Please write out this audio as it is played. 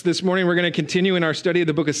This morning, we're going to continue in our study of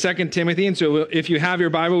the book of 2 Timothy. And so if you have your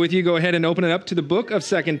Bible with you, go ahead and open it up to the book of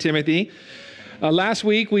 2 Timothy. Last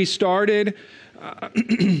week, we started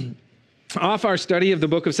off our study of the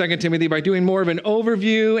book of 2 Timothy by doing more of an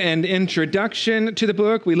overview and introduction to the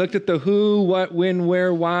book. We looked at the who, what, when,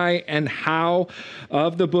 where, why, and how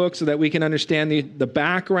of the book so that we can understand the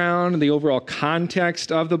background, the overall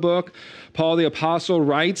context of the book. Paul the Apostle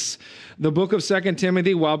writes the book of 2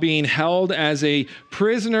 Timothy while being held as a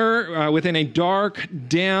prisoner within a dark,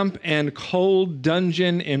 damp, and cold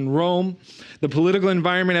dungeon in Rome. The political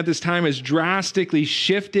environment at this time has drastically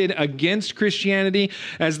shifted against Christianity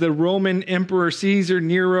as the Roman Emperor Caesar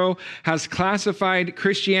Nero has classified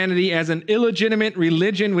Christianity as an illegitimate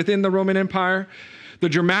religion within the Roman Empire. The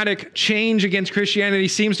dramatic change against Christianity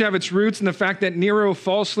seems to have its roots in the fact that Nero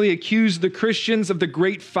falsely accused the Christians of the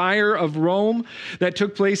Great Fire of Rome that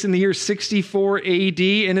took place in the year 64 AD,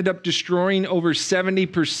 ended up destroying over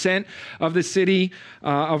 70% of the city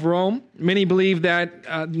of Rome. Many believe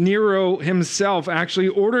that Nero himself actually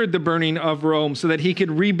ordered the burning of Rome so that he could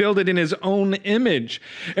rebuild it in his own image.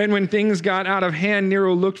 And when things got out of hand,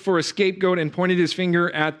 Nero looked for a scapegoat and pointed his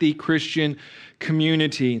finger at the Christian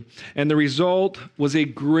community. And the result was a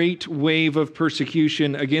great wave of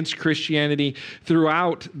persecution against Christianity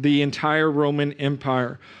throughout the entire Roman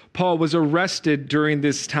Empire. Paul was arrested during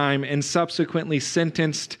this time and subsequently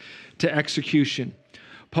sentenced to execution.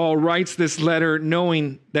 Paul writes this letter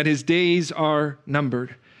knowing that his days are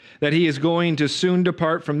numbered, that he is going to soon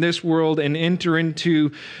depart from this world and enter into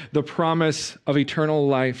the promise of eternal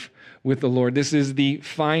life with the Lord. This is the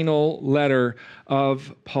final letter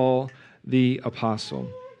of Paul the Apostle.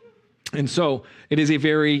 And so it is a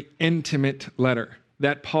very intimate letter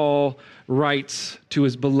that Paul writes to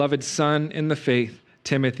his beloved son in the faith,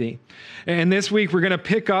 Timothy. And this week we're going to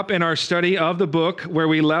pick up in our study of the book where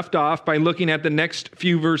we left off by looking at the next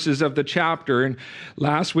few verses of the chapter. And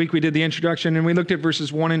last week we did the introduction and we looked at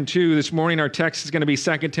verses 1 and 2. This morning our text is going to be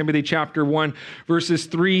 2 Timothy chapter 1, verses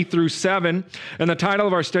 3 through 7. And the title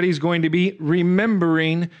of our study is going to be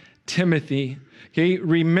Remembering Timothy. Okay,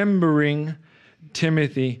 remembering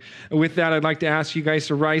Timothy. With that, I'd like to ask you guys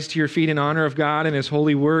to rise to your feet in honor of God and His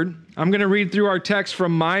holy word. I'm going to read through our text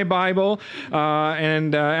from my Bible,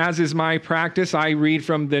 and as is my practice, I read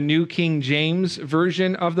from the New King James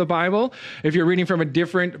Version of the Bible. If you're reading from a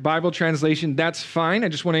different Bible translation, that's fine. I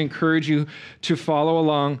just want to encourage you to follow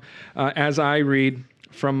along as I read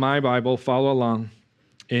from my Bible. Follow along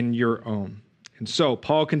in your own. And so,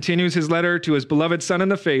 Paul continues his letter to his beloved son in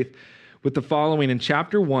the faith with the following in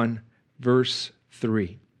chapter 1, verse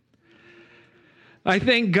 3. I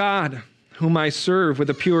thank God, whom I serve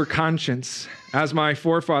with a pure conscience, as my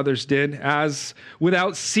forefathers did, as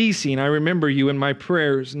without ceasing I remember you in my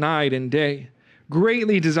prayers night and day,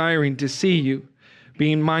 greatly desiring to see you,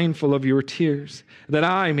 being mindful of your tears, that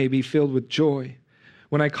I may be filled with joy,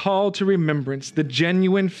 when I call to remembrance the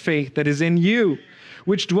genuine faith that is in you,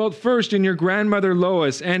 which dwelt first in your grandmother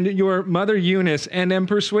Lois and your mother Eunice, and am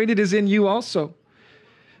persuaded is in you also.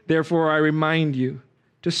 Therefore I remind you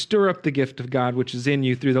to stir up the gift of God which is in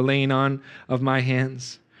you through the laying on of my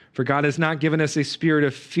hands. For God has not given us a spirit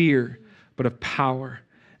of fear, but of power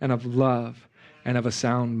and of love and of a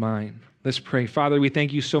sound mind. Let's pray. Father, we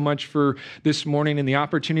thank you so much for this morning and the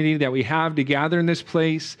opportunity that we have to gather in this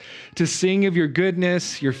place, to sing of your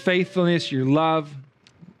goodness, your faithfulness, your love,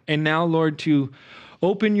 and now, Lord, to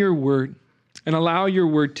open your word and allow your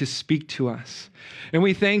word to speak to us. And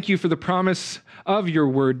we thank you for the promise of your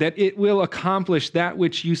word, that it will accomplish that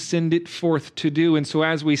which you send it forth to do. And so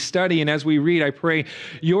as we study and as we read, I pray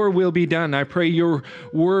your will be done. I pray your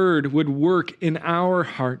word would work in our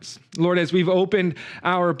hearts. Lord, as we've opened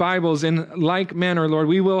our Bibles in like manner, Lord,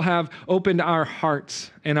 we will have opened our hearts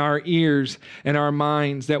and our ears and our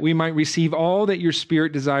minds that we might receive all that your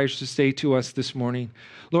Spirit desires to say to us this morning.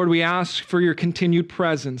 Lord, we ask for your continued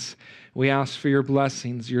presence. We ask for your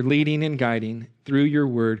blessings, your leading and guiding through your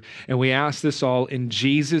word. And we ask this all in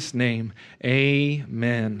Jesus' name.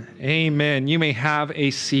 Amen. Amen. You may have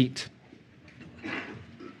a seat.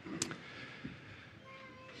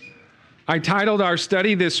 I titled our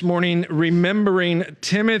study this morning, Remembering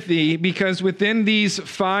Timothy, because within these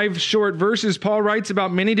 5 short verses, Paul writes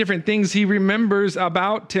about many different things he remembers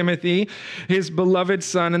about Timothy, his beloved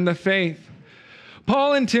son in the faith.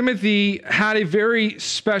 Paul and Timothy had a very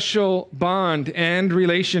special bond and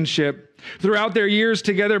relationship. Throughout their years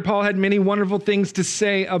together, Paul had many wonderful things to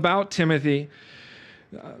say about Timothy.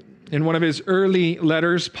 In one of his early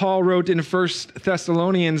letters, Paul wrote in 1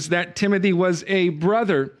 Thessalonians that Timothy was a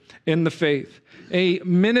brother in the faith, a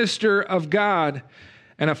minister of God,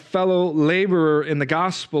 and a fellow laborer in the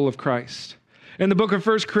gospel of Christ. In the book of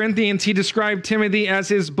 1 Corinthians, he described Timothy as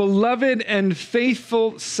his beloved and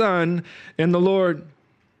faithful son in the Lord.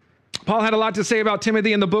 Paul had a lot to say about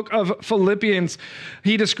Timothy in the book of Philippians.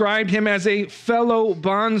 He described him as a fellow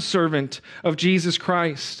bondservant of Jesus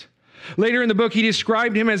Christ. Later in the book, he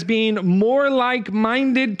described him as being more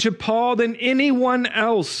like-minded to Paul than anyone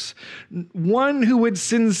else, one who would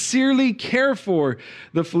sincerely care for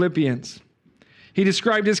the Philippians. He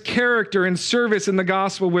described his character and service in the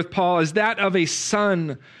gospel with Paul as that of a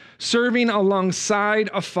son serving alongside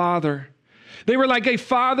a father. They were like a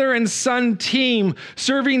father and son team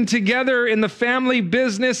serving together in the family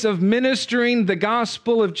business of ministering the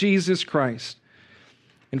gospel of Jesus Christ.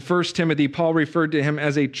 In 1 Timothy, Paul referred to him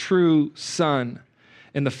as a true son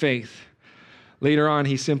in the faith. Later on,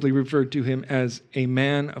 he simply referred to him as a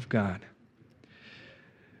man of God.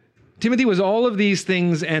 Timothy was all of these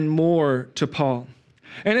things and more to Paul.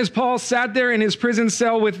 And as Paul sat there in his prison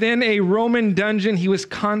cell within a Roman dungeon, he was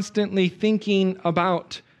constantly thinking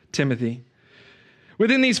about Timothy.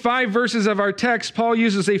 Within these 5 verses of our text, Paul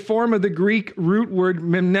uses a form of the Greek root word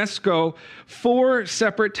mnemnesko 4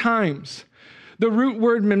 separate times. The root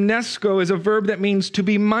word mnemnesko is a verb that means to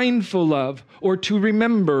be mindful of or to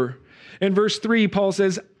remember. In verse 3, Paul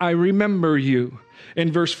says, I remember you.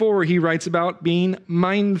 In verse 4, he writes about being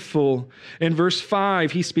mindful. In verse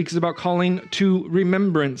 5, he speaks about calling to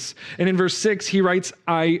remembrance. And in verse 6, he writes,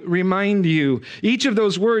 I remind you. Each of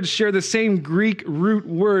those words share the same Greek root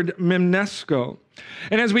word mnemnesko.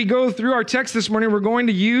 And as we go through our text this morning, we're going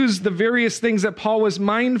to use the various things that Paul was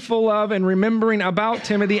mindful of and remembering about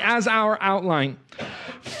Timothy as our outline.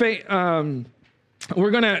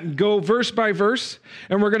 We're going to go verse by verse,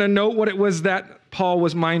 and we're going to note what it was that Paul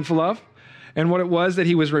was mindful of and what it was that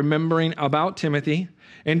he was remembering about Timothy.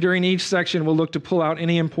 And during each section, we'll look to pull out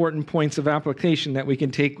any important points of application that we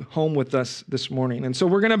can take home with us this morning. And so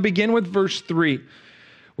we're going to begin with verse 3,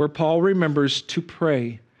 where Paul remembers to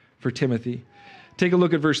pray for Timothy. Take a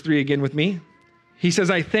look at verse 3 again with me. He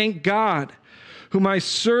says, I thank God, whom I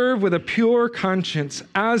serve with a pure conscience,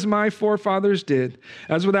 as my forefathers did,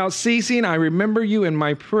 as without ceasing I remember you in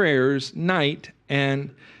my prayers night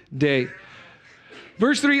and day.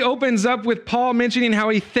 Verse 3 opens up with Paul mentioning how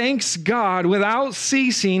he thanks God without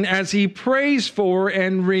ceasing as he prays for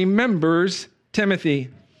and remembers Timothy.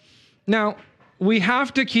 Now, we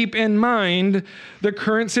have to keep in mind the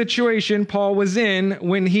current situation Paul was in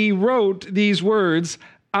when he wrote these words,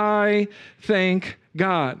 I thank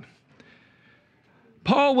God.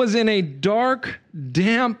 Paul was in a dark,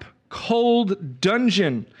 damp, cold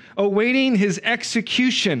dungeon awaiting his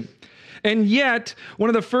execution. And yet,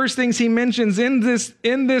 one of the first things he mentions in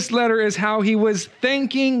this letter is how he was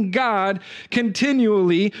thanking God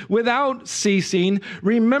continually without ceasing,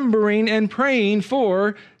 remembering and praying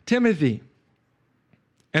for Timothy.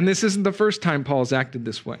 And this isn't the first time Paul's acted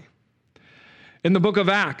this way. In the book of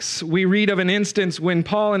Acts, we read of an instance when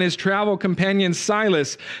Paul and his travel companion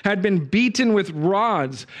Silas had been beaten with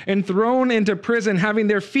rods and thrown into prison, having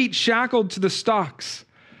their feet shackled to the stocks.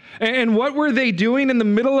 And what were they doing in the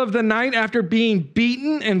middle of the night after being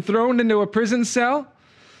beaten and thrown into a prison cell?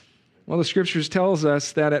 Well, the scriptures tells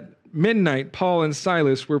us that at midnight, Paul and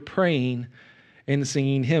Silas were praying and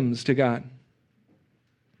singing hymns to God.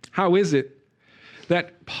 How is it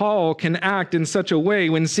that Paul can act in such a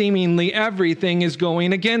way when seemingly everything is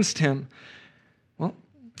going against him? Well,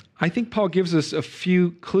 I think Paul gives us a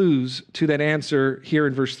few clues to that answer here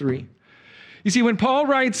in verse 3. You see, when Paul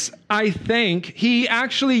writes, I thank, he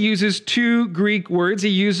actually uses 2 Greek words. He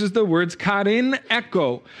uses the words charin,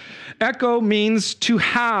 echo. Echo means to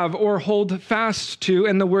have or hold fast to,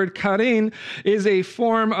 and the word charin is a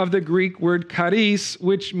form of the Greek word charis,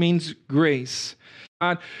 which means grace.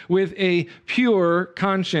 God with a pure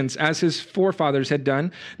conscience, as his forefathers had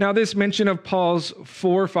done. Now, this mention of Paul's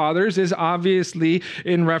forefathers is obviously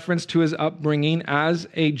in reference to his upbringing as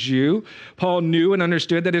a Jew. Paul knew and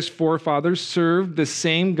understood that his forefathers served the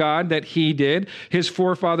same God that he did. His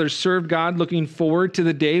forefathers served God looking forward to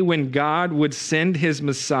the day when God would send his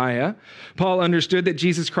Messiah. Paul understood that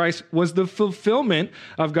Jesus Christ was the fulfillment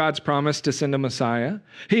of God's promise to send a Messiah.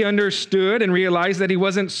 He understood and realized that he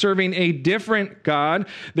wasn't serving a different God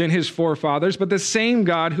than his forefathers, but the same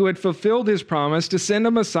God who had fulfilled his promise to send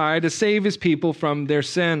a Messiah to save his people from their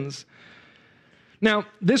sins. Now,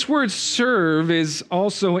 this word serve is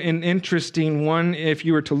also an interesting one if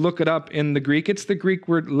you were to look it up in the Greek. It's the Greek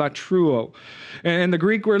word latruo. And the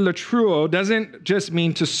Greek word latruo doesn't just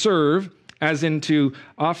mean to serve, as in to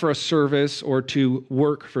offer a service or to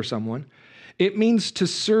work for someone. It means to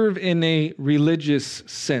serve in a religious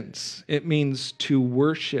sense. It means to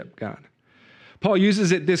worship God. Paul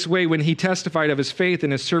uses it this way when he testified of his faith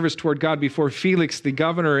and his service toward God before Felix the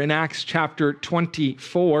governor in Acts chapter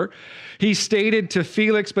 24. He stated to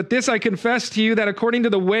Felix, "But this I confess to you, that according to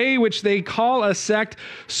the way which they call a sect,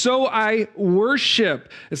 so I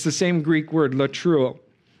worship." It's the same Greek word, latruo.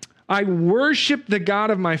 "I worship the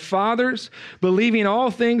God of my fathers, believing all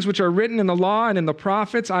things which are written in the law and in the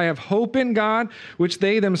prophets. I have hope in God, which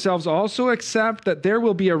they themselves also accept, that there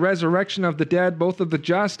will be a resurrection of the dead, both of the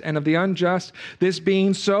just and of the unjust. This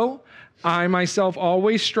being so, I myself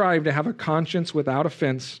always strive to have a conscience without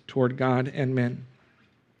offense toward God and men."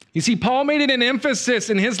 You see, Paul made it an emphasis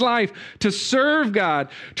in his life to serve God,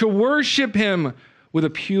 to worship him with a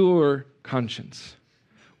pure conscience.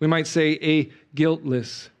 We might say a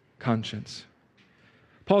guiltless conscience.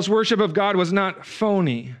 Paul's worship of God was not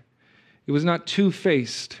phony. It was not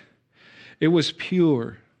two-faced. It was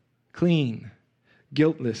pure, clean,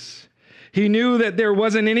 guiltless. He knew that there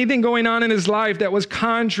wasn't anything going on in his life that was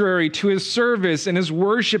contrary to his service and his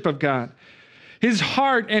worship of God. His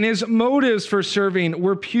heart and his motives for serving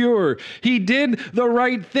were pure. He did the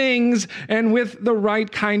right things and with the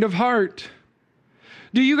right kind of heart.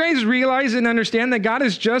 Do you guys realize and understand that God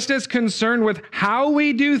is just as concerned with how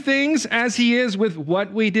we do things as he is with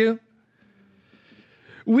what we do?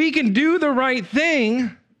 We can do the right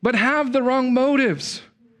thing, but have the wrong motives,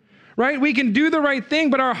 right? We can do the right thing,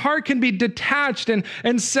 but our heart can be detached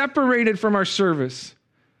and separated from our service.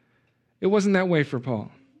 It wasn't that way for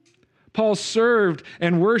Paul. Paul served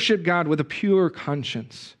and worshiped God with a pure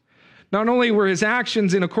conscience. Not only were his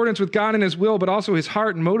actions in accordance with God and his will, but also his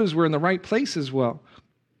heart and motives were in the right place as well.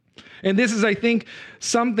 And this is, I think,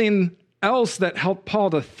 something else that helped Paul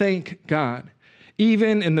to thank God,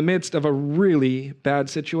 even in the midst of a really bad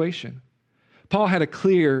situation. Paul had a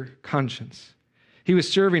clear conscience. He was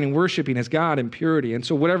serving and worshiping his God in purity. And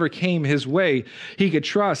so whatever came his way, he could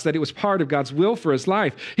trust that it was part of God's will for his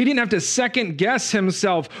life. He didn't have to second guess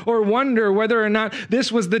himself or wonder whether or not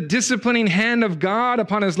this was the disciplining hand of God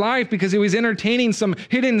upon his life because he was entertaining some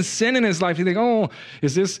hidden sin in his life. He'd think, "Oh,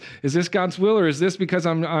 is this God's will, or is this because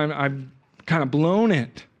I've kind of blown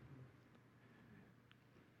it?"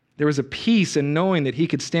 There was a peace in knowing that he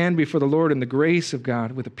could stand before the Lord in the grace of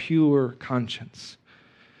God with a pure conscience.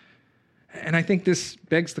 And I think this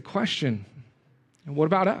begs the question, what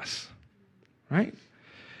about us, right?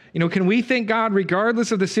 Can we thank God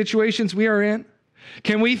regardless of the situations we are in?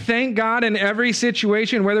 Can we thank God in every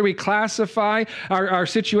situation, whether we classify our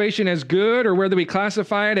situation as good or whether we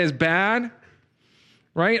classify it as bad,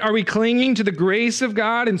 right? Are we clinging to the grace of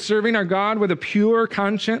God and serving our God with a pure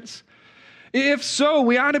conscience? If so,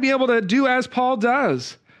 we ought to be able to do as Paul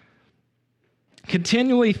does.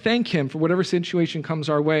 Continually thank him for whatever situation comes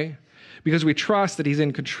our way, because we trust that he's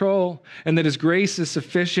in control and that his grace is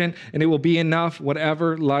sufficient and it will be enough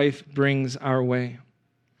whatever life brings our way.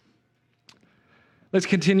 Let's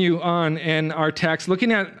continue on in our text,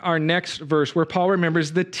 looking at our next verse where Paul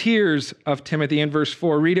remembers the tears of Timothy in verse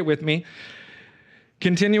 4. Read it with me.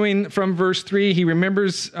 Continuing from verse 3, he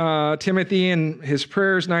remembers Timothy in his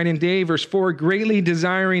prayers night and day. Verse 4, "Greatly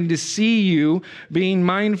desiring to see you, being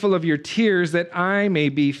mindful of your tears, that I may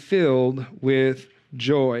be filled with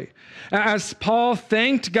joy." As Paul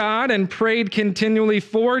thanked God and prayed continually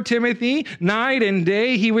for Timothy, night and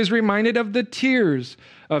day, he was reminded of the tears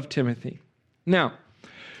of Timothy. Now,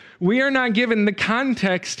 we are not given the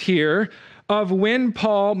context here of when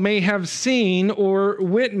Paul may have seen or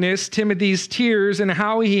witnessed Timothy's tears and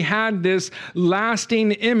how he had this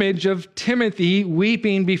lasting image of Timothy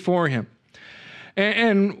weeping before him.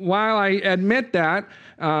 And while I admit that,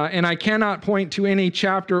 and I cannot point to any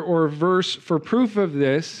chapter or verse for proof of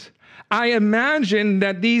this, I imagine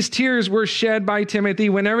that these tears were shed by Timothy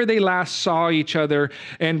whenever they last saw each other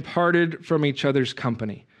and parted from each other's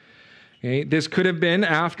company. Okay, this could have been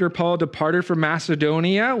after Paul departed from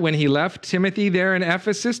Macedonia when he left Timothy there in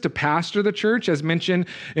Ephesus to pastor the church, as mentioned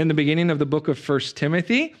in the beginning of the book of 1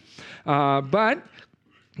 Timothy. But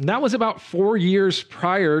that was about 4 years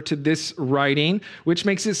prior to this writing, which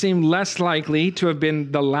makes it seem less likely to have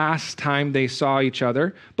been the last time they saw each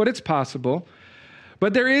other, but it's possible.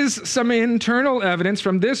 But there is some internal evidence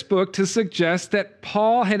from this book to suggest that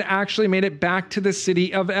Paul had actually made it back to the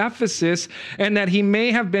city of Ephesus and that he may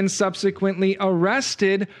have been subsequently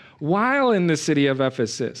arrested while in the city of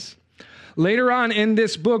Ephesus. Later on in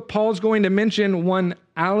this book, Paul's going to mention one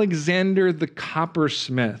Alexander the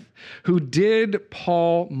coppersmith, who did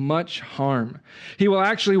Paul much harm. He will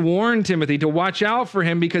actually warn Timothy to watch out for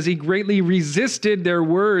him because he greatly resisted their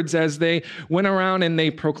words as they went around and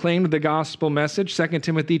they proclaimed the gospel message. 2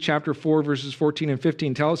 Timothy chapter 4, verses 14 and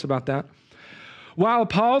 15 tell us about that. While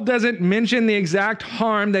Paul doesn't mention the exact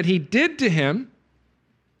harm that he did to him,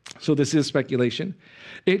 So this is speculation.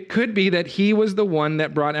 It could be that he was the one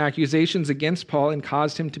that brought accusations against Paul and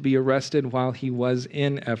caused him to be arrested while he was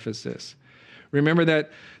in Ephesus. Remember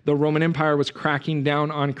that the Roman Empire was cracking down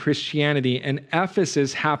on Christianity, and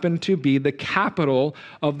Ephesus happened to be the capital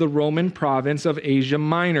of the Roman province of Asia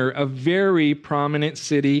Minor, a very prominent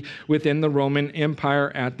city within the Roman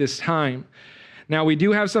Empire at this time. Now, we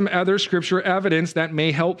do have some other scripture evidence that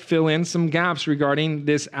may help fill in some gaps regarding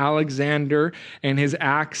this Alexander and his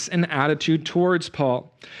acts and attitude towards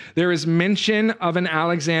Paul. There is mention of an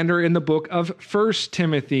Alexander in the book of 1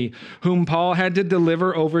 Timothy, whom Paul had to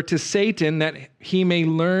deliver over to Satan that he may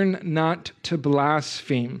learn not to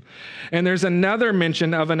blaspheme. And there's another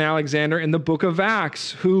mention of an Alexander in the book of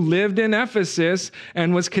Acts, who lived in Ephesus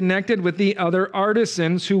and was connected with the other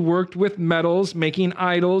artisans who worked with metals, making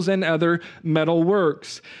idols and other metal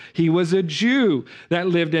works. He was a Jew that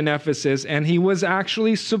lived in Ephesus, and he was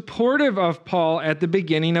actually supportive of Paul at the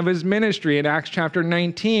beginning of his ministry. In Acts chapter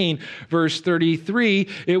 19, verse 33,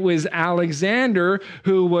 it was Alexander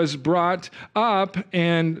who was brought up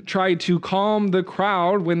and tried to calm the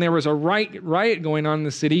crowd when there was a riot going on in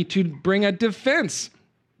the city to bring a defense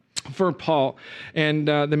for Paul and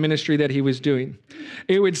the ministry that he was doing.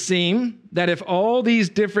 It would seem that if all these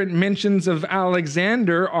different mentions of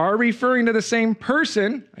Alexander are referring to the same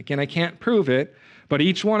person, again, I can't prove it, but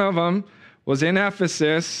each one of them was in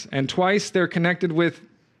Ephesus, and twice they're connected with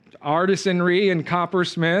artisanry and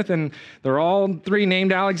coppersmith, and they're all three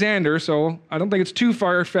named Alexander, so I don't think it's too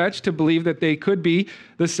far-fetched to believe that they could be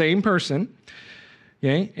the same person.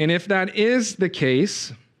 Okay, and if that is the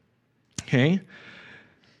case, okay,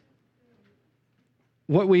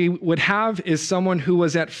 what we would have is someone who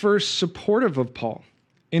was at first supportive of Paul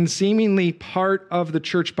and seemingly part of the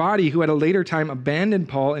church body, who at a later time abandoned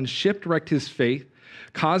Paul and shipwrecked his faith,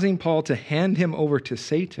 causing Paul to hand him over to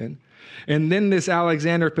Satan. And then this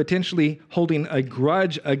Alexander, potentially holding a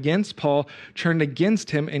grudge against Paul, turned against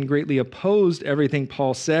him and greatly opposed everything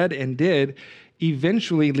Paul said and did,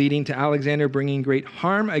 eventually leading to Alexander bringing great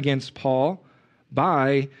harm against Paul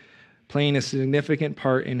by playing a significant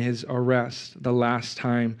part in his arrest the last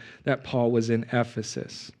time that Paul was in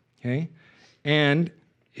Ephesus. Okay? And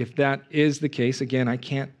if that is the case, again, I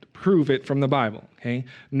can't prove it from the Bible. Okay?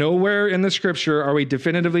 Nowhere in the scripture are we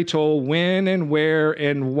definitively told when and where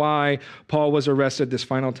and why Paul was arrested this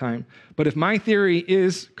final time. But if my theory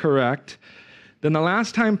is correct, then the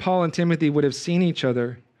last time Paul and Timothy would have seen each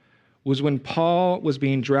other was when Paul was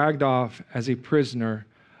being dragged off as a prisoner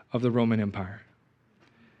of the Roman Empire.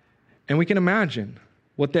 And we can imagine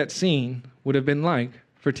what that scene would have been like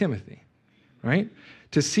for Timothy, right?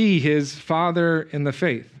 To see his father in the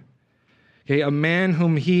faith, okay, a man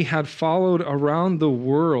whom he had followed around the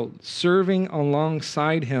world, serving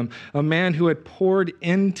alongside him, a man who had poured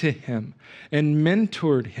into him and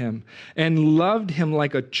mentored him and loved him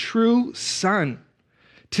like a true son.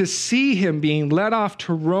 To see him being led off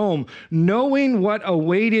to Rome, knowing what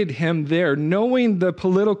awaited him there, knowing the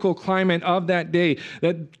political climate of that day,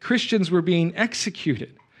 that Christians were being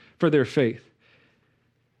executed for their faith.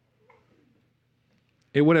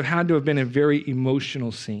 It would have had to have been a very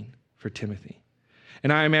emotional scene for Timothy.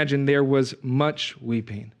 And I imagine there was much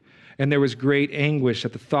weeping, and there was great anguish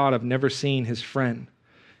at the thought of never seeing his friend,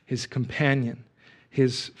 his companion,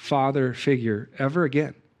 his father figure ever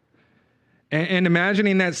again. And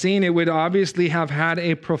imagining that scene, it would obviously have had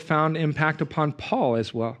a profound impact upon Paul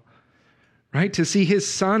as well, right? To see his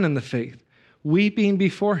son in the faith, weeping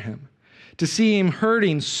before him, to see him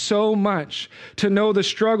hurting so much, to know the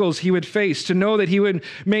struggles he would face, to know that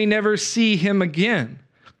may never see him again.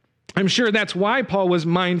 I'm sure that's why Paul was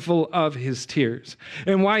mindful of his tears,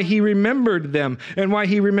 and why he remembered them, and why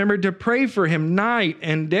he remembered to pray for him night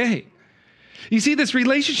and day. You see, this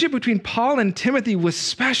relationship between Paul and Timothy was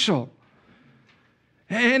special.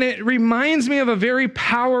 And it reminds me of a very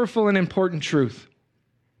powerful and important truth.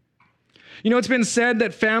 You know, it's been said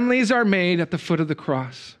that families are made at the foot of the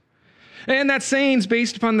cross. And that saying's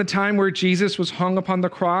based upon the time where Jesus was hung upon the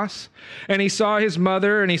cross, and he saw his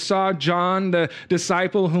mother, and he saw John, the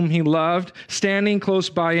disciple whom he loved, standing close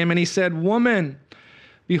by him, and he said, "Woman,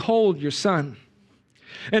 behold your son."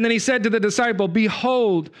 And then he said to the disciple,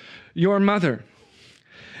 "Behold your mother."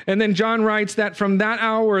 And then John writes that from that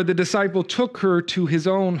hour, the disciple took her to his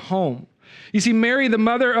own home. You see, Mary, the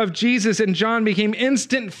mother of Jesus, and John became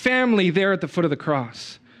instant family there at the foot of the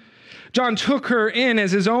cross. John took her in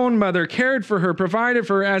as his own mother, cared for her, provided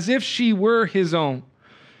for her as if she were his own.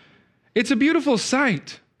 It's a beautiful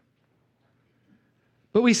sight.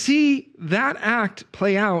 But we see that act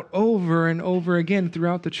play out over and over again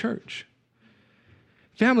throughout the church.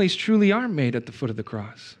 Families truly are made at the foot of the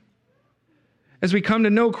cross. As we come to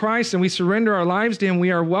know Christ and we surrender our lives to him,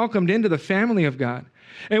 we are welcomed into the family of God.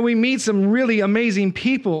 And we meet some really amazing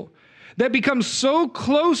people that become so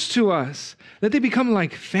close to us that they become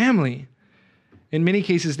like family. In many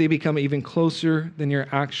cases, they become even closer than your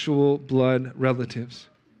actual blood relatives.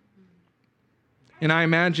 And I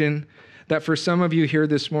imagine that for some of you here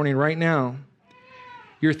this morning, right now,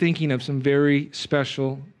 you're thinking of some very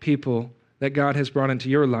special people that God has brought into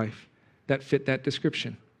your life that fit that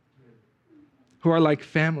description, who are like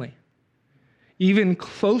family, even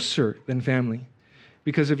closer than family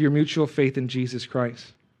because of your mutual faith in Jesus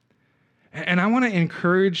Christ. And I want to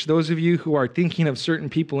encourage those of you who are thinking of certain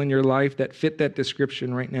people in your life that fit that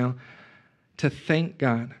description right now to thank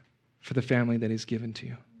God for the family that he's given to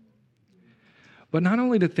you. But not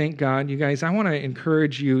only to thank God, you guys, I want to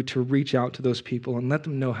encourage you to reach out to those people and let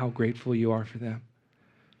them know how grateful you are for them.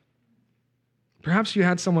 Perhaps you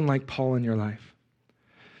had someone like Paul in your life,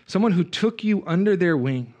 someone who took you under their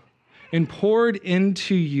wing and poured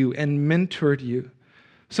into you and mentored you,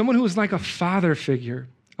 someone who was like a father figure,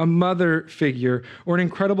 a mother figure, or an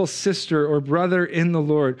incredible sister or brother in the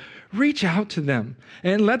Lord. Reach out to them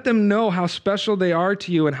and let them know how special they are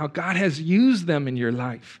to you and how God has used them in your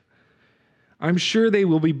life. I'm sure they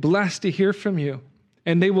will be blessed to hear from you,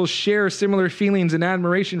 and they will share similar feelings and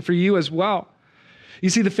admiration for you as well.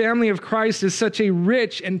 You see, the family of Christ is such a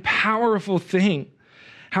rich and powerful thing,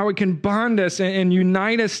 how it can bond us and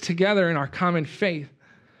unite us together in our common faith.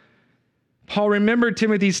 Paul remembered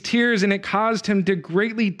Timothy's tears, and it caused him to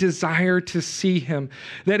greatly desire to see him,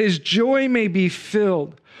 that his joy may be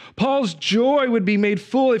filled. Paul's joy would be made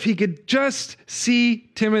full if he could just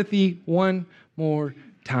see Timothy one more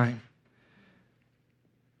time.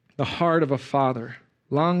 The heart of a father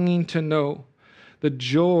longing to know the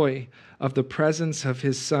joy of the presence of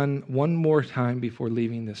his son one more time before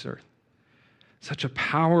leaving this earth. Such a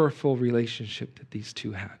powerful relationship that these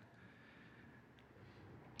two had.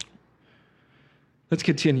 Let's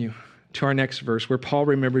continue to our next verse where Paul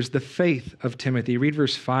remembers the faith of Timothy. Read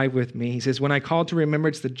verse 5 with me. He says, "When I call to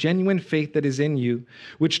remembrance the genuine faith that is in you,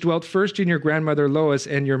 which dwelt first in your grandmother Lois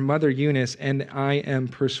and your mother Eunice, and I am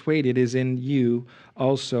persuaded is in you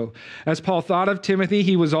also." As Paul thought of Timothy,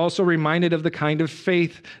 he was also reminded of the kind of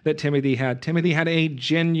faith that Timothy had. Timothy had a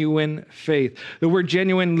genuine faith. The word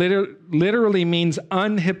genuine literally means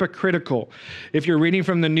unhypocritical. If you're reading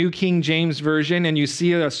from the New King James Version and you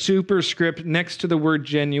see a superscript next to the word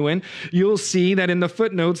genuine, you'll see that in the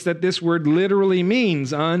footnotes that this word literally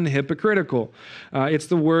means unhypocritical. It's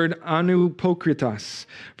the word anupokritos,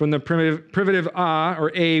 from the privative a,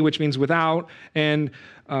 or a, which means without, and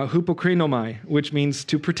hypokrinomai, which means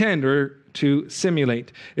to pretend or to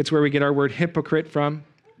simulate. It's where we get our word hypocrite from.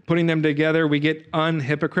 Putting them together, we get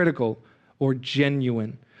unhypocritical or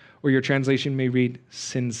genuine, or your translation may read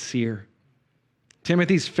sincere.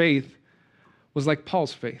 Timothy's faith was like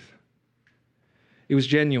Paul's faith. It was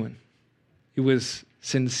genuine. It was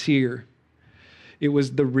sincere. It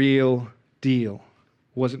was the real deal.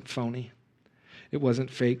 It wasn't phony. It wasn't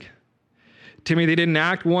fake. Timothy didn't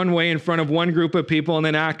act one way in front of one group of people and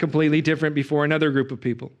then act completely different before another group of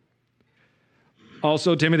people.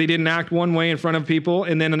 Also, Timothy didn't act one way in front of people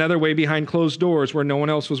and then another way behind closed doors where no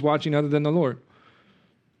one else was watching other than the Lord.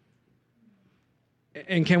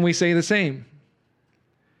 And can we say the same?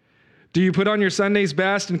 Do you put on your Sunday's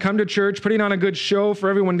best and come to church, putting on a good show for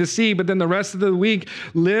everyone to see, but then the rest of the week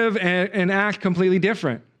live and act completely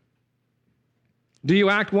different? Do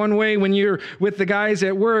you act one way when you're with the guys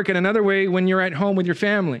at work and another way when you're at home with your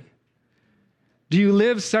family? Do you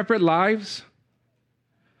live separate lives?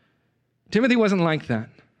 Timothy wasn't like that.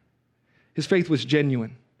 His faith was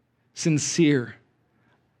genuine, sincere,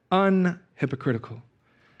 unhypocritical.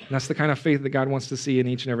 And that's the kind of faith that God wants to see in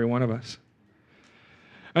each and every one of us.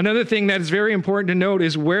 Another thing that is very important to note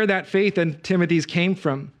is where that faith in Timothy's came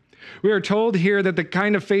from. We are told here that the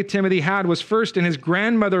kind of faith Timothy had was first in his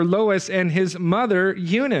grandmother Lois and his mother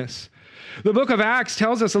Eunice. The book of Acts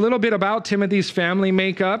tells us a little bit about Timothy's family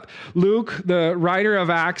makeup. Luke, the writer of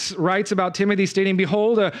Acts, writes about Timothy stating,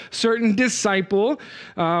 "Behold, a certain disciple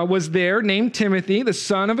was there named Timothy, the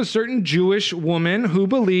son of a certain Jewish woman who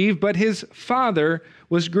believed, but his father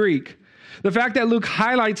was Greek." The fact that Luke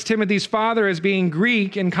highlights Timothy's father as being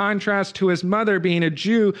Greek in contrast to his mother being a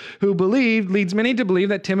Jew who believed leads many to believe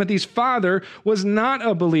that Timothy's father was not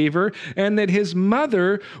a believer and that his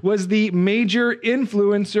mother was the major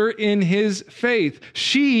influencer in his faith.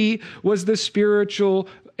 She was the spiritual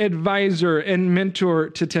advisor and mentor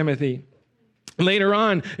to Timothy. Later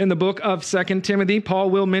on in the book of 2 Timothy, Paul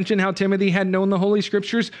will mention how Timothy had known the Holy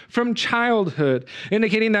Scriptures from childhood,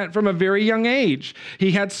 indicating that from a very young age,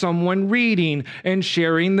 he had someone reading and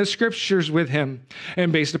sharing the Scriptures with him.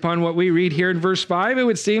 And based upon what we read here in verse 5, it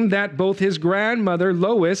would seem that both his grandmother,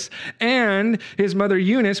 Lois, and his mother,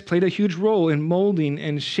 Eunice, played a huge role in molding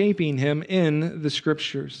and shaping him in the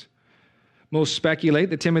Scriptures. Most speculate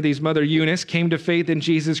that Timothy's mother Eunice came to faith in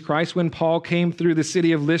Jesus Christ when Paul came through the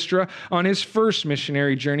city of Lystra on his first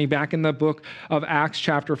missionary journey back in the book of Acts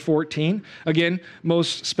chapter 14. Again,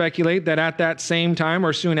 most speculate that at that same time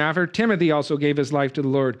or soon after, Timothy also gave his life to the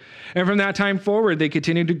Lord. And from that time forward, they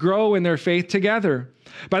continued to grow in their faith together.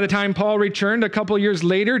 By the time Paul returned a couple years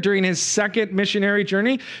later during his second missionary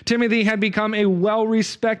journey, Timothy had become a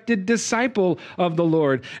well-respected disciple of the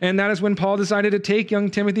Lord. And that is when Paul decided to take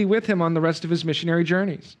young Timothy with him on the rest of his missionary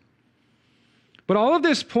journeys. But all of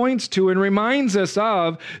this points to and reminds us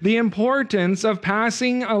of the importance of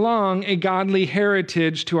passing along a godly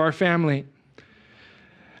heritage to our family.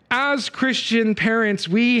 As Christian parents,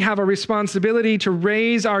 we have a responsibility to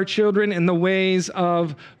raise our children in the ways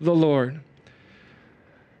of the Lord.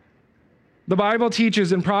 The Bible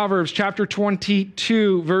teaches in Proverbs chapter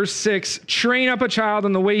 22, verse 6, train up a child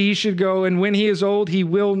in the way he should go, and when he is old, he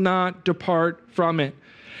will not depart from it.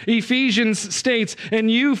 Ephesians states,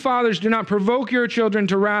 and you fathers do not provoke your children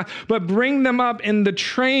to wrath, but bring them up in the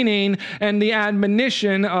training and the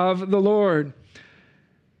admonition of the Lord.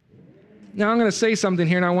 Now I'm going to say something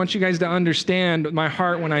here, and I want you guys to understand my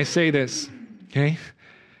heart when I say this, okay?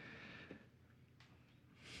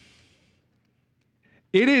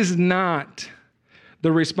 It is not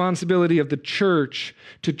the responsibility of the church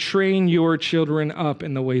to train your children up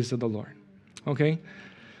in the ways of the Lord, okay?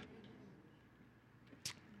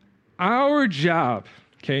 Our job,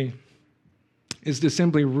 okay, is to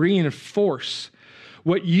simply reinforce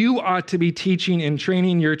what you ought to be teaching and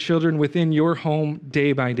training your children within your home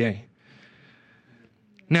day by day.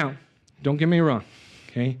 Now, don't get me wrong,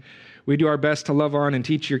 okay? We do our best to love on and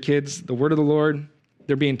teach your kids the word of the Lord.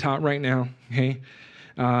 They're being taught right now, okay?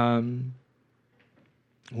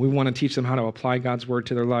 We want to teach them how to apply God's word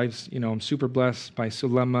to their lives. You know, I'm super blessed by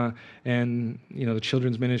Sulema and, the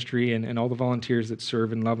children's ministry and all the volunteers that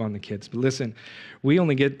serve and love on the kids. But listen, we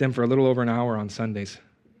only get them for a little over an hour on Sundays,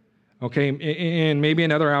 okay? And maybe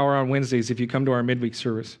another hour on Wednesdays if you come to our midweek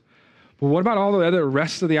service. But what about all the other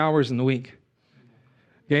rest of the hours in the week?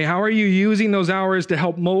 Okay, how are you using those hours to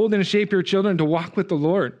help mold and shape your children to walk with the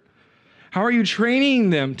Lord? How are you training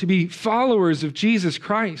them to be followers of Jesus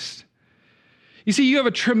Christ? You see, you have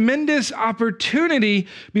a tremendous opportunity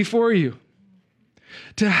before you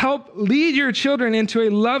to help lead your children into a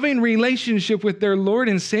loving relationship with their Lord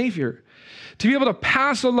and Savior, to be able to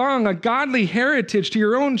pass along a godly heritage to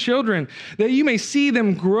your own children, that you may see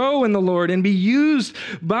them grow in the Lord and be used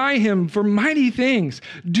by Him for mighty things.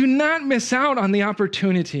 Do not miss out on the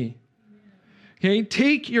opportunity. Okay,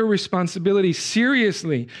 take your responsibility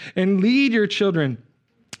seriously and lead your children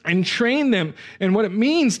and train them in what it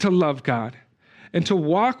means to love God and to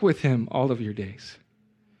walk with Him all of your days.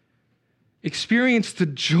 Experience the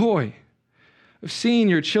joy of seeing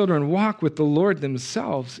your children walk with the Lord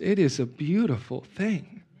themselves. It is a beautiful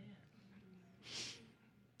thing.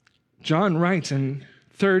 John writes in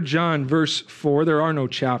 3 John verse 4, there are no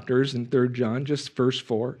chapters in 3 John, just verse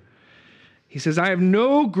 4. He says, I have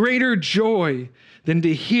no greater joy than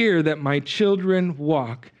to hear that my children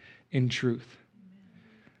walk in truth.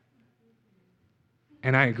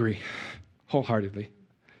 And I agree wholeheartedly.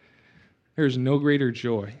 There's no greater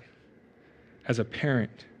joy as a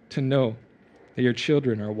parent to know that your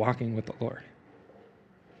children are walking with the Lord.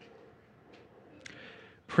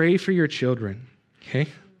 Pray for your children, okay?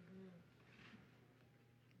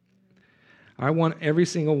 I want every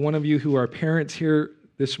single one of you who are parents here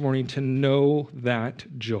this morning to know that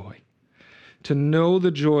joy. To know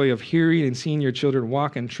the joy of hearing and seeing your children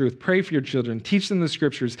walk in truth. Pray for your children. Teach them the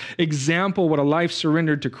scriptures. Example what a life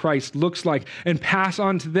surrendered to Christ looks like, and pass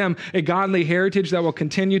on to them a godly heritage that will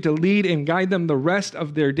continue to lead and guide them the rest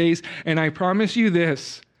of their days. And I promise you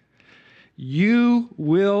this, you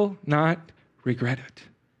will not regret it.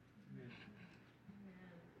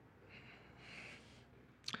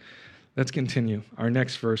 Let's continue. Our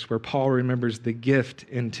next verse, where Paul remembers the gift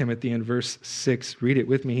in Timothy in verse 6. Read it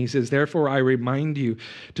with me. He says, therefore I remind you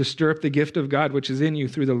to stir up the gift of God which is in you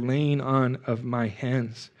through the laying on of my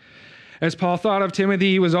hands. As Paul thought of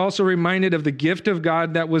Timothy, he was also reminded of the gift of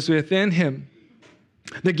God that was within him.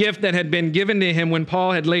 The gift that had been given to him when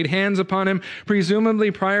Paul had laid hands upon him,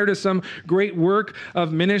 presumably prior to some great work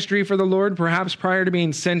of ministry for the Lord, perhaps prior to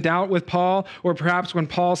being sent out with Paul, or perhaps when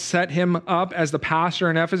Paul set him up as the pastor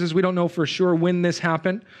in Ephesus. We don't know for sure when this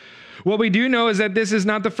happened. What we do know is that this is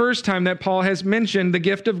not the first time that Paul has mentioned the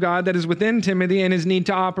gift of God that is within Timothy and his need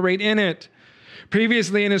to operate in it.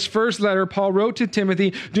 Previously, in his first letter, Paul wrote to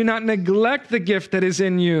Timothy, "Do not neglect the gift that is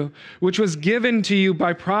in you, which was given to you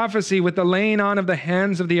by prophecy with the laying on of the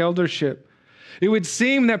hands of the eldership." It would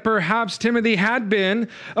seem that perhaps Timothy had been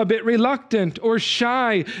a bit reluctant or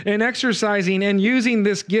shy in exercising and using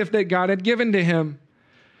this gift that God had given to him.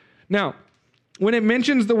 Now, when it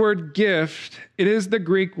mentions the word gift, it is the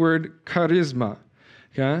Greek word charisma.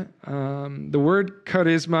 Okay? The word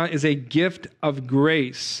charisma is a gift of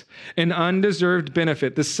grace, an undeserved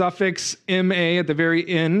benefit. The suffix ma at the very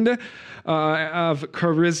end of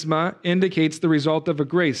charisma indicates the result of a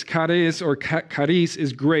grace. Charis or charis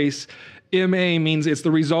is grace. Ma means it's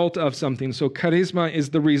the result of something. So charisma is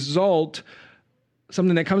the result,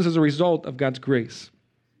 something that comes as a result of God's grace.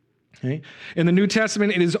 Okay? In the New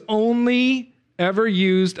Testament, it is only ever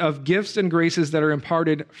used of gifts and graces that are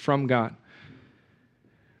imparted from God.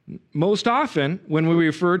 Most often, when we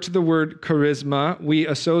refer to the word charisma, we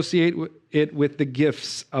associate it with the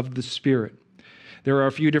gifts of the Spirit. There are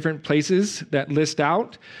a few different places that list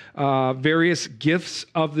out various gifts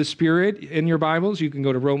of the Spirit in your Bibles. You can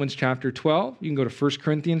go to Romans chapter 12. You can go to 1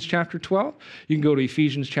 Corinthians chapter 12. You can go to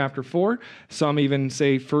Ephesians chapter 4. Some even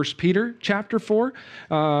say 1 Peter chapter 4.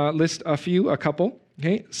 List a couple.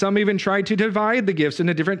 Okay. Some even try to divide the gifts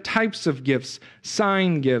into different types of gifts,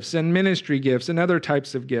 sign gifts and ministry gifts and other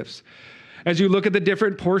types of gifts. As you look at the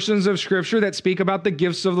different portions of Scripture that speak about the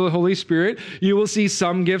gifts of the Holy Spirit, you will see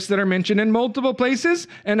some gifts that are mentioned in multiple places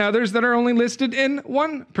and others that are only listed in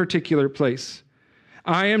one particular place.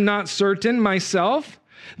 I am not certain myself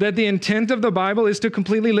that the intent of the Bible is to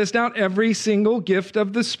completely list out every single gift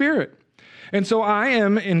of the Spirit. And so I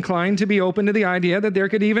am inclined to be open to the idea that there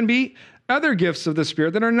could even be other gifts of the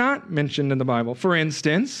Spirit that are not mentioned in the Bible. For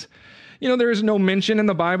instance, there is no mention in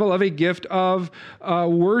the Bible of a gift of a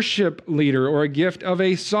worship leader or a gift of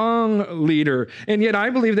a song leader. And yet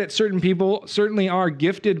I believe that certain people certainly are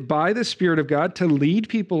gifted by the Spirit of God to lead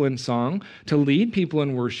people in song, to lead people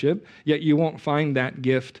in worship, yet you won't find that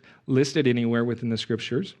gift listed anywhere within the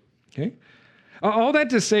Scriptures. Okay? All that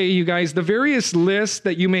to say, you guys, the various lists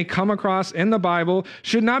that you may come across in the Bible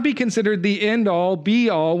should not be considered the end-all,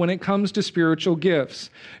 be-all when it comes to spiritual gifts.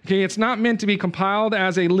 Okay, it's not meant to be compiled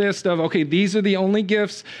as a list of, okay, these are the only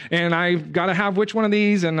gifts, and I've got to have which one of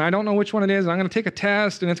these, and I don't know which one it is, and I'm going to take a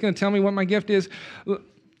test, and it's going to tell me what my gift is.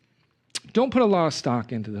 Don't put a lot of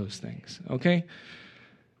stock into those things, okay?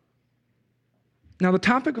 Now, the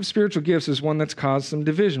topic of spiritual gifts is one that's caused some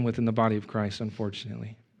division within the body of Christ,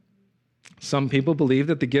 unfortunately. Some people believe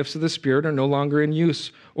that the gifts of the Spirit are no longer in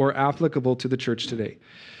use or applicable to the church today,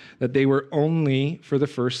 that they were only for the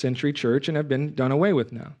first century church and have been done away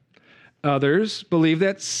with now. Others believe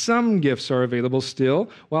that some gifts are available still,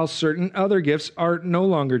 while certain other gifts are no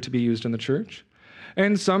longer to be used in the church.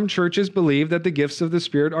 And some churches believe that the gifts of the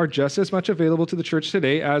Spirit are just as much available to the church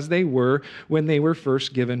today as they were when they were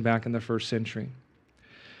first given back in the first century.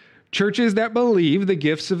 Churches that believe the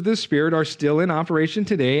gifts of the Spirit are still in operation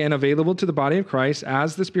today and available to the body of Christ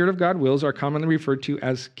as the Spirit of God wills are commonly referred to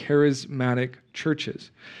as charismatic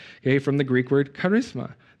churches. Okay, from the Greek word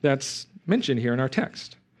charisma that's mentioned here in our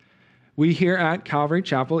text. We here at Calvary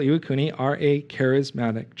Chapel, Iwakuni, are a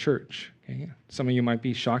charismatic church. Okay? Some of you might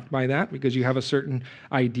be shocked by that because you have a certain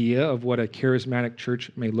idea of what a charismatic church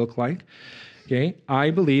may look like. Okay,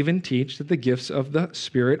 I believe and teach that the gifts of the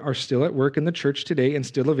Spirit are still at work in the church today and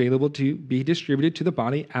still available to be distributed to the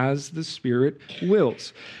body as the Spirit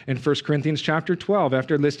wills. In 1 Corinthians chapter 12,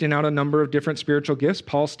 after listing out a number of different spiritual gifts,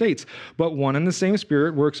 Paul states, "But one and the same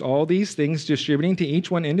Spirit works all these things, distributing to each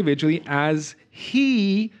one individually as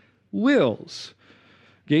He wills."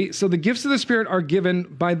 Okay, so the gifts of the Spirit are given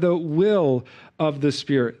by the will of the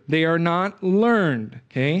Spirit. They are not learned,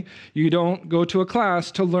 okay? You don't go to a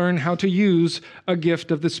class to learn how to use a gift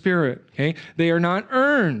of the Spirit, okay? They are not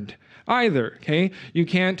earned either, okay? You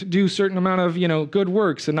can't do a certain amount of, good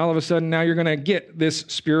works and all of a sudden now you're going to get this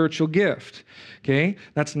spiritual gift, okay?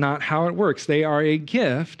 That's not how it works. They are a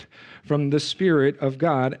gift from the Spirit of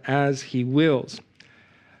God as He wills.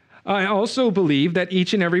 I also believe that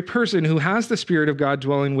each and every person who has the Spirit of God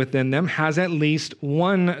dwelling within them has at least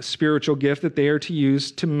one spiritual gift that they are to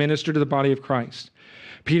use to minister to the body of Christ.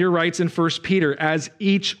 Peter writes in 1 Peter, "As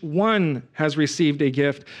each one has received a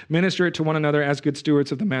gift, minister it to one another as good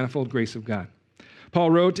stewards of the manifold grace of God."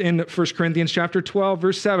 Paul wrote in 1 Corinthians chapter 12,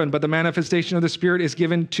 verse 7, but the manifestation of the Spirit is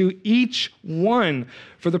given to each one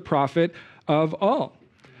for the profit of all.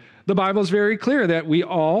 The Bible is very clear that we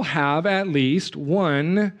all have at least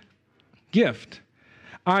one gift.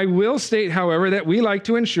 I will state, however, that we like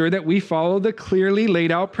to ensure that we follow the clearly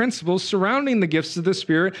laid out principles surrounding the gifts of the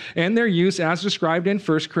Spirit and their use as described in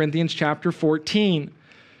 1 Corinthians chapter 14.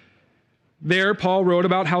 There, Paul wrote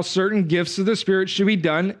about how certain gifts of the Spirit should be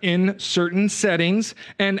done in certain settings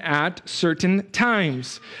and at certain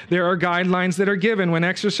times. There are guidelines that are given when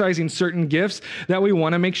exercising certain gifts that we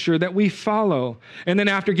want to make sure that we follow. And then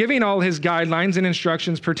after giving all his guidelines and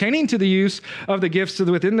instructions pertaining to the use of the gifts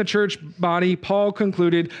within the church body, Paul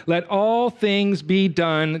concluded, let all things be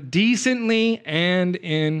done decently and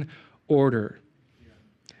in order.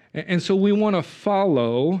 And so we want to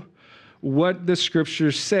follow what the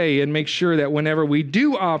scriptures say and make sure that whenever we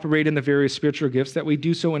do operate in the various spiritual gifts, that we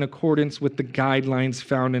do so in accordance with the guidelines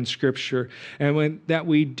found in scripture, and that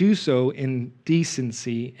we do so in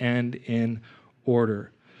decency and in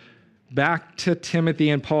order. Back to Timothy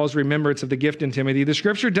and Paul's remembrance of the gift in Timothy. The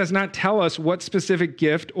scripture does not tell us what specific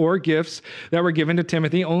gift or gifts that were given to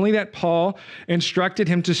Timothy, only that Paul instructed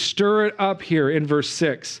him to stir it up here in verse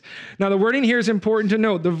 6. Now, the wording here is important to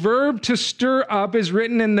note. The verb to stir up is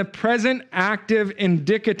written in the present active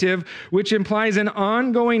indicative, which implies an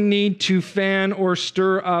ongoing need to fan or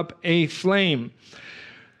stir up a flame.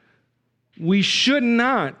 We should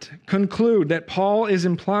not conclude that Paul is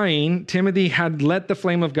implying Timothy had let the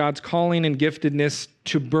flame of God's calling and giftedness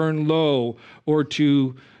to burn low or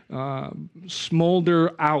to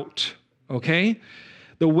smolder out, okay?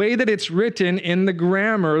 The way that it's written in the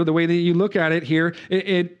grammar, the way that you look at it here,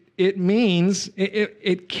 it means,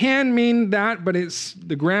 it can mean that, but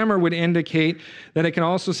the grammar would indicate that it can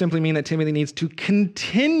also simply mean that Timothy needs to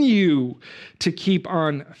continue to keep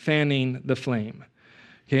on fanning the flame,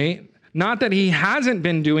 okay? Not that he hasn't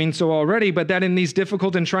been doing so already, but that in these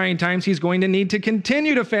difficult and trying times, he's going to need to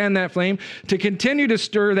continue to fan that flame, to continue to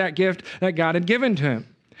stir that gift that God had given to him.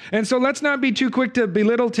 And so let's not be too quick to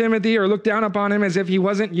belittle Timothy or look down upon him as if he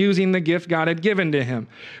wasn't using the gift God had given to him.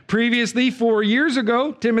 Previously, 4 years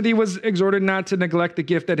ago, Timothy was exhorted not to neglect the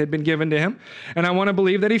gift that had been given to him. And I want to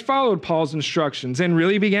believe that he followed Paul's instructions and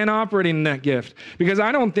really began operating in that gift, because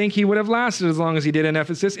I don't think he would have lasted as long as he did in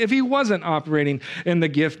Ephesus if he wasn't operating in the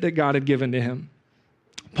gift that God had given to him.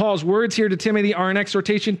 Paul's words here to Timothy are an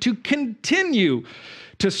exhortation to continue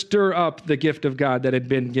to stir up the gift of God that had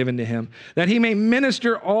been given to him, that he may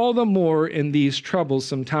minister all the more in these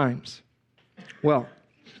troublesome times. Well,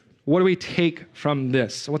 what do we take from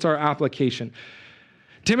this? What's our application?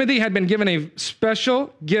 Timothy had been given a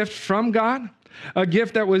special gift from God, a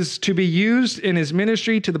gift that was to be used in his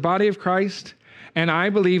ministry to the body of Christ. And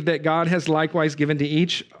I believe that God has likewise given to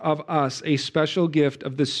each of us a special gift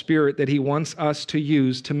of the Spirit that he wants us to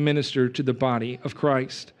use to minister to the body of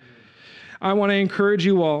Christ. I want to encourage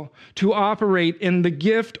you all to operate in the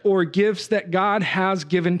gift or gifts that God has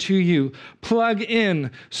given to you. Plug in,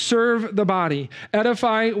 serve the body,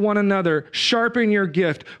 edify one another, sharpen your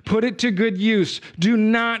gift, put it to good use. Do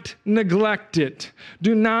not neglect it.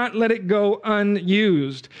 Do not let it go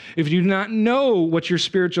unused. If you do not know what your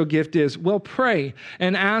spiritual gift is, well, pray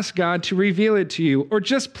and ask God to reveal it to you, or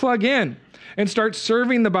just plug in and start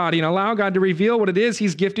serving the body and allow God to reveal what it is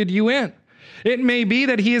he's gifted you in. It may be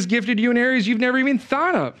that he has gifted you in areas you've never even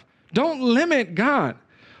thought of. Don't limit God,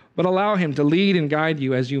 but allow him to lead and guide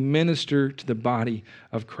you as you minister to the body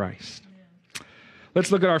of Christ.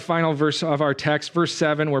 Let's look at our final verse of our text, verse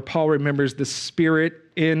 7, where Paul remembers the Spirit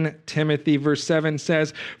in Timothy. Verse 7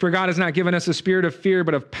 says, "For God has not given us a spirit of fear,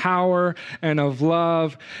 but of power and of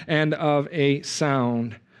love and of a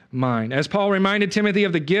sound mind." As Paul reminded Timothy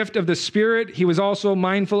of the gift of the Spirit, he was also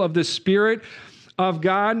mindful of the Spirit of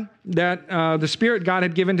God, that the Spirit God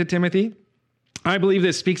had given to Timothy. I believe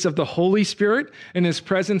this speaks of the Holy Spirit and his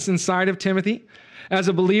presence inside of Timothy. As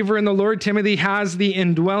a believer in the Lord, Timothy has the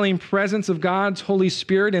indwelling presence of God's Holy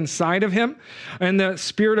Spirit inside of him. And the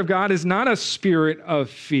Spirit of God is not a spirit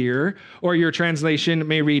of fear, or your translation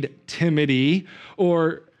may read timidity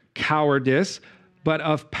or cowardice, but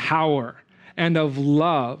of power and of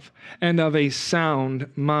love and of a sound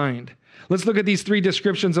mind. Let's look at these three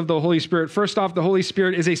descriptions of the Holy Spirit. First off, the Holy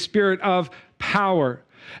Spirit is a spirit of power.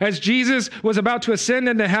 As Jesus was about to ascend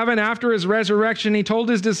into heaven after his resurrection, he told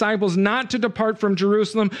his disciples not to depart from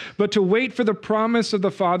Jerusalem, but to wait for the promise of the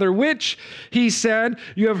Father, which he said,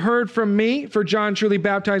 you have heard from me, for John truly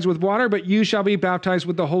baptized with water, but you shall be baptized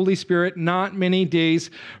with the Holy Spirit not many days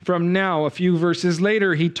from now. A few verses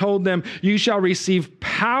later, he told them, you shall receive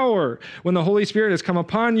power when the Holy Spirit has come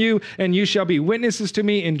upon you, and you shall be witnesses to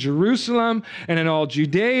me in Jerusalem and in all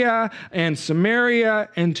Judea and Samaria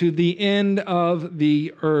and to the end of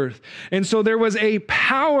the earth. And so there was a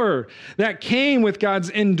power that came with God's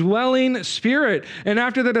indwelling Spirit. And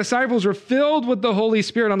after the disciples were filled with the Holy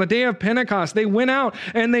Spirit on the day of Pentecost, they went out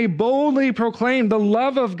and they boldly proclaimed the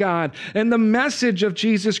love of God and the message of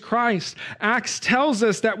Jesus Christ. Acts tells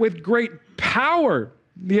us that with great power,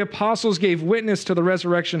 the apostles gave witness to the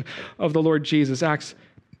resurrection of the Lord Jesus. Acts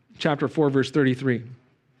chapter 4, verse 33.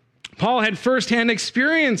 Paul had firsthand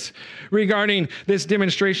experience regarding this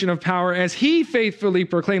demonstration of power as he faithfully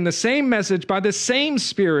proclaimed the same message by the same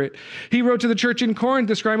Spirit. He wrote to the church in Corinth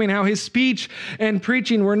describing how his speech and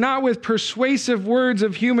preaching were not with persuasive words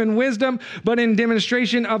of human wisdom, but in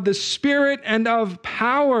demonstration of the Spirit and of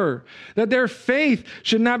power, that their faith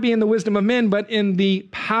should not be in the wisdom of men, but in the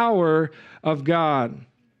power of God.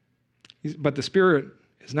 But the Spirit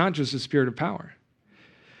is not just a spirit of power.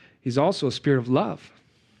 He's also a spirit of love.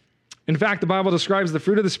 In fact, the Bible describes the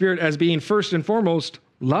fruit of the Spirit as being first and foremost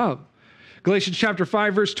love. Galatians chapter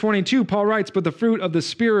 5, verse 22, Paul writes, but the fruit of the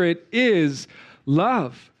Spirit is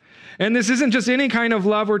love. And this isn't just any kind of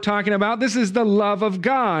love we're talking about. This is the love of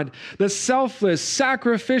God, the selfless,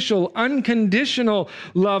 sacrificial, unconditional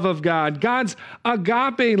love of God, God's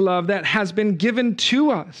agape love that has been given to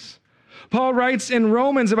us. Paul writes in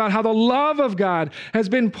Romans about how the love of God has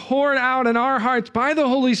been poured out in our hearts by the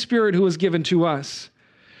Holy Spirit who was given to us.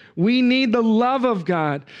 We need the love of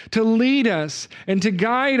God to lead us and to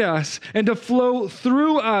guide us and to flow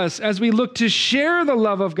through us as we look to share the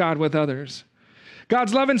love of God with others.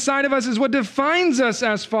 God's love inside of us is what defines us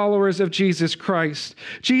as followers of Jesus Christ.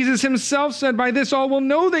 Jesus himself said, by this all will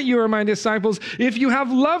know that you are my disciples if you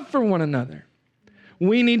have love for one another.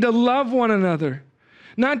 We need to love one another.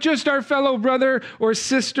 Not just our fellow brother or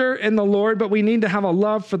sister in the Lord, but we need to have a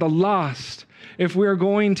love for the lost if we're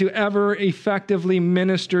going to ever effectively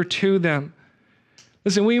minister to them.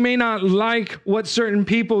 Listen, we may not like what certain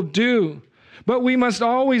people do, but we must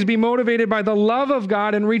always be motivated by the love of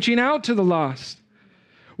God in reaching out to the lost.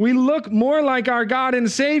 We look more like our God and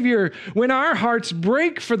Savior when our hearts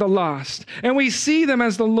break for the lost and we see them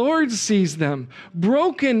as the Lord sees them,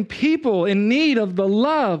 broken people in need of the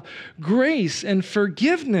love, grace, and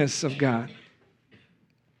forgiveness of God.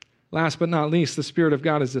 Last but not least, the Spirit of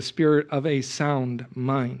God is the spirit of a sound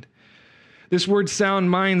mind. This word sound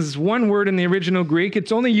mind is one word in the original Greek.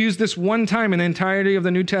 It's only used this one time in the entirety of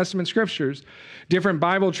the New Testament scriptures. Different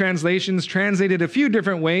Bible translations translate it a few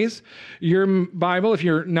different ways. Your Bible, if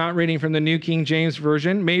you're not reading from the New King James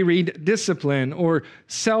Version, may read discipline or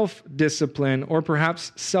self-discipline or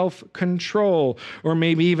perhaps self-control or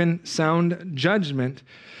maybe even sound judgment.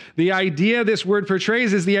 The idea this word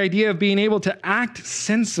portrays is the idea of being able to act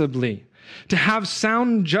sensibly, to have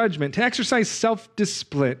sound judgment, to exercise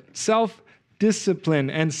self-discipline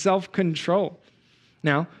and self-control.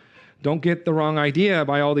 Now, don't get the wrong idea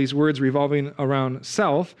by all these words revolving around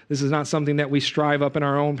self. This is not something that we strive up in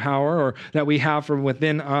our own power or that we have from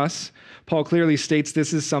within us. Paul clearly states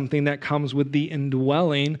this is something that comes with the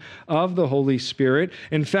indwelling of the Holy Spirit.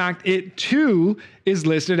 In fact, it too is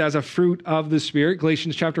listed as a fruit of the Spirit.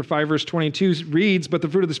 Galatians chapter 5, verse 22 reads, but the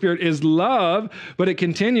fruit of the Spirit is love. But it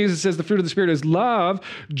continues, it says the fruit of the Spirit is love,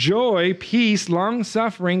 joy, peace,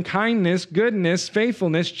 long-suffering, kindness, goodness,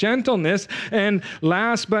 faithfulness, gentleness, and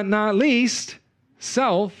last but not least,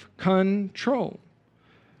 self-control.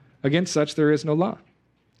 Against such there is no law.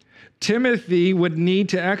 Timothy would need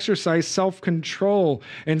to exercise self-control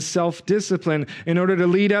and self-discipline in order to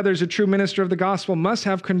lead others. A true minister of the gospel must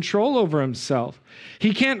have control over himself.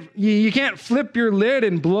 You can't flip your lid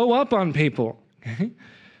and blow up on people.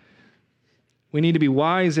 We need to be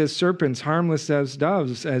wise as serpents, harmless as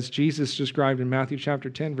doves, as Jesus described in Matthew chapter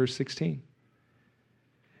 10, verse 16.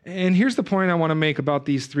 And here's the point I want to make about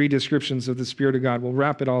these three descriptions of the Spirit of God. We'll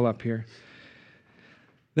wrap it all up here.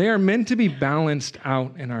 They are meant to be balanced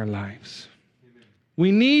out in our lives.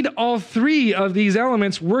 We need all three of these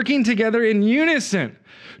elements working together in unison.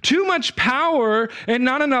 Too much power and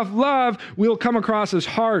not enough love will come across as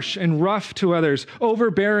harsh and rough to others,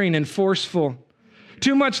 overbearing and forceful.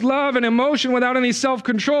 Too much love and emotion without any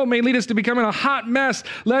self-control may lead us to becoming a hot mess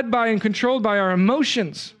led by and controlled by our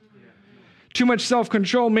emotions. Too much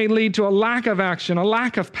self-control may lead to a lack of action, a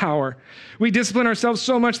lack of power. We discipline ourselves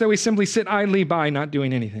so much that we simply sit idly by, not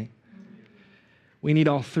doing anything. We need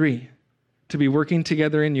all three to be working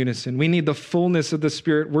together in unison. We need the fullness of the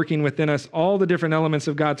Spirit working within us, all the different elements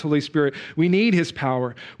of God's Holy Spirit. We need His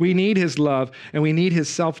power, we need His love, and we need His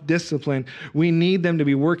self-discipline. We need them to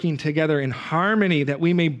be working together in harmony that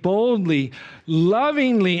we may boldly,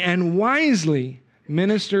 lovingly, and wisely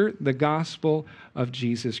minister the gospel of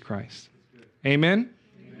Jesus Christ. Amen?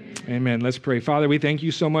 Amen. Let's pray. Father, we thank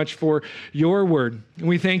you so much for your word. And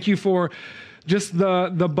we thank you for just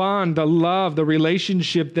the bond, the love, the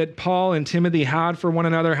relationship that Paul and Timothy had for one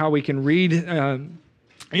another, how we can read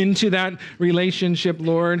into that relationship,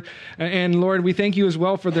 Lord. And Lord, we thank you as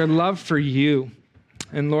well for their love for you.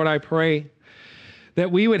 And Lord, I pray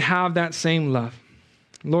that we would have that same love.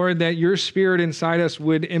 Lord, that your Spirit inside us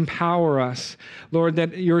would empower us. Lord,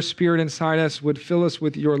 that your Spirit inside us would fill us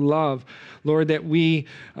with your love. Lord, that we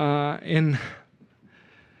we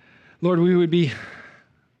would be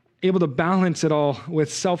able to balance it all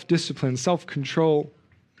with self-discipline, self-control.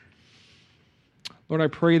 Lord, I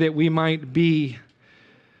pray that we might be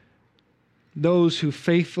those who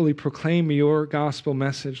faithfully proclaim your gospel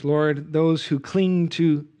message. Lord, those who cling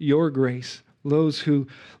to your grace, those who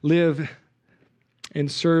live and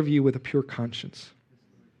serve you with a pure conscience.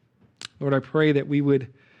 Lord, I pray that we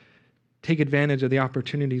would take advantage of the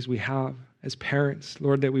opportunities we have as parents.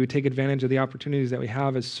 Lord, that we would take advantage of the opportunities that we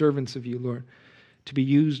have as servants of you, Lord, to be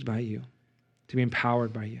used by you, to be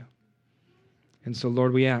empowered by you. And so,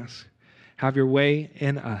 Lord, we ask, have your way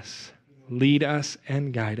in us. Lead us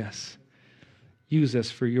and guide us. Use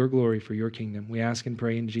us for your glory, for your kingdom. We ask and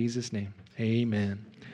pray in Jesus' name. Amen.